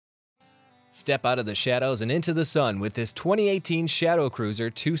Step out of the shadows and into the sun with this 2018 Shadow Cruiser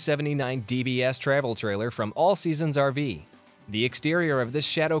 279 DBS travel trailer from All Seasons RV. The exterior of this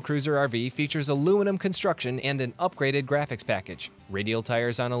Shadow Cruiser RV features aluminum construction and an upgraded graphics package, radial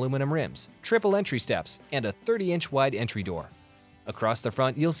tires on aluminum rims, triple entry steps, and a 30-inch wide entry door. Across the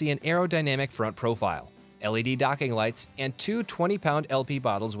front, you'll see an aerodynamic front profile, LED docking lights, and two 20-pound LP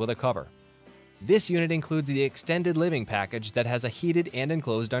bottles with a cover. This unit includes the extended living package that has a heated and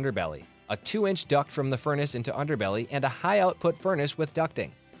enclosed underbelly, a 2-inch duct from the furnace into underbelly, and a high-output furnace with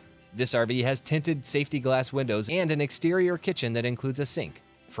ducting. This RV has tinted safety glass windows and an exterior kitchen that includes a sink,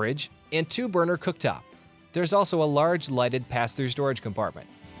 fridge, and 2-burner cooktop. There's also a large lighted pass-through storage compartment.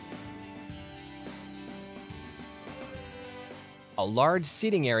 A large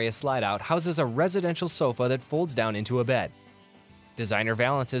seating area slide-out houses a residential sofa that folds down into a bed, designer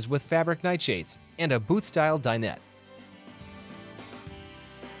valances with fabric nightshades, and a booth-style dinette.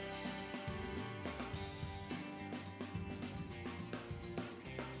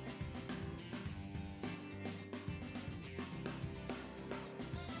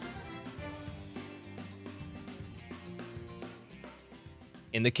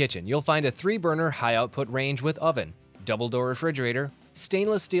 In the kitchen, you'll find a 3-burner high-output range with oven, double-door refrigerator,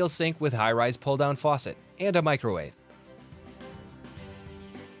 stainless steel sink with high-rise pull-down faucet, and a microwave.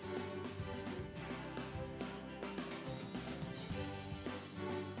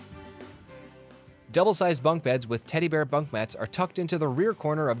 Double-sized bunk beds with teddy bear bunk mats are tucked into the rear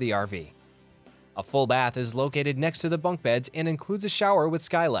corner of the RV. A full bath is located next to the bunk beds and includes a shower with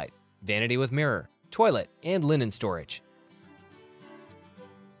skylight, vanity with mirror, toilet, and linen storage.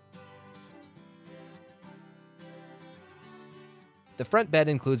 The front bed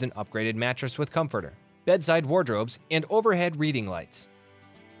includes an upgraded mattress with comforter, bedside wardrobes, and overhead reading lights.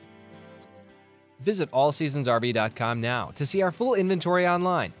 Visit allseasonsrv.com now to see our full inventory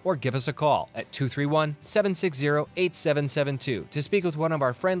online, or give us a call at 231-760-8772 to speak with one of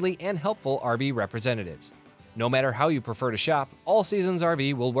our friendly and helpful RV representatives. No matter how you prefer to shop, All Seasons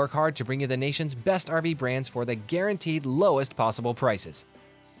RV will work hard to bring you the nation's best RV brands for the guaranteed lowest possible prices.